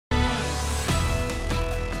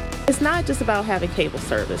It's not just about having cable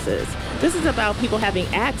services. This is about people having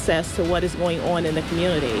access to what is going on in the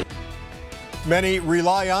community. Many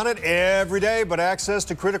rely on it every day, but access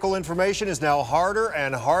to critical information is now harder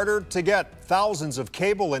and harder to get. Thousands of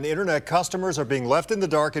cable and internet customers are being left in the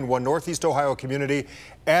dark in one Northeast Ohio community,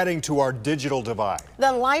 adding to our digital divide.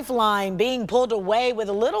 The lifeline being pulled away with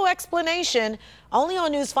a little explanation. Only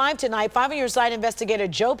on News 5 tonight, 5 on Your Side investigator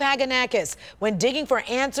Joe Paganakis went digging for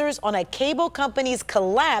answers on a cable company's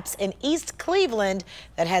collapse in East Cleveland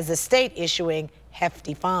that has the state issuing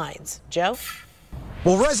hefty fines. Joe?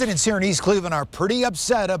 Well, residents here in East Cleveland are pretty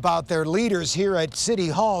upset about their leaders here at City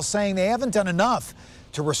Hall, saying they haven't done enough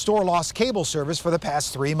to restore lost cable service for the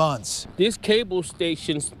past 3 months. This cable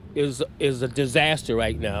station is a disaster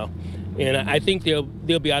right now, and I think they'll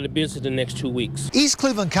be out of business in the next 2 weeks. East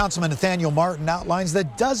Cleveland Councilman Nathaniel Martin outlines the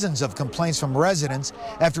dozens of complaints from residents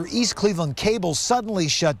after East Cleveland Cable suddenly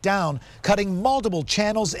shut down, cutting multiple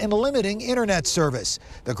channels and limiting internet service.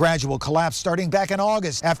 The gradual collapse starting back in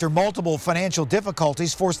August after multiple financial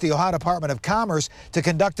difficulties forced the Ohio Department of Commerce to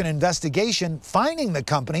conduct an investigation, fining the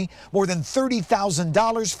company more than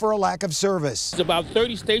 $30,000 for a lack of service. About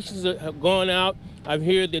 30 stations have gone out. I've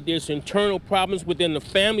heard that there's internal problems within the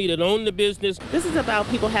family that own the business. This is about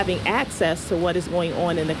people having access to what is going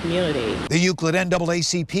on in the community. The Euclid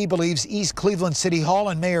NAACP believes East Cleveland City Hall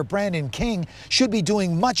and Mayor Brandon King should be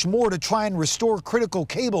doing much more to try and restore critical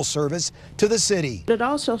cable service to the city. It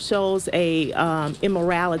also shows a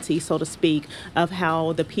immorality, so to speak, of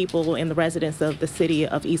how the people and the residents of the city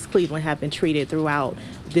of East Cleveland have been treated throughout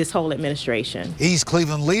this whole administration. East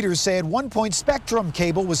Cleveland leaders say at one point Spectrum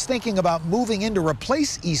Cable was thinking about moving in to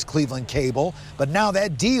replace East Cleveland Cable, but now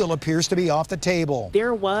that deal appears to be off the table.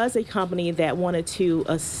 There was a company that wanted to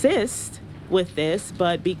assist with this,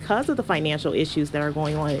 but because of the financial issues that are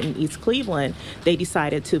going on in East Cleveland, they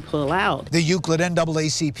decided to pull out. The Euclid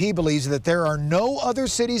NAACP believes that there are no other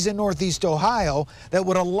cities in Northeast Ohio that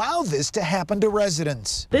would allow this to happen to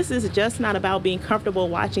residents. This is just not about being comfortable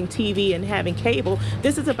watching TV and having cable.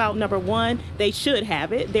 This is about, number one, they should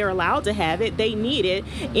have it. They're allowed to have it. They need it.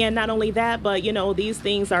 And not only that, but, you know, these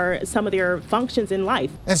things are some of their functions in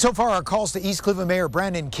life. And so far, our calls to East Cleveland Mayor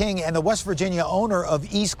Brandon King and the West Virginia owner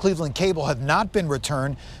of East Cleveland Cable have not been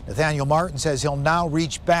returned. Nathaniel Martin says he'll now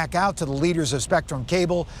reach back out to the leaders of Spectrum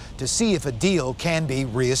Cable to see if a deal can be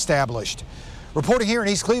reestablished. Reporting here in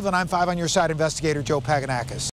East Cleveland, I'm 5 on Your Side investigator Joe Paganakis.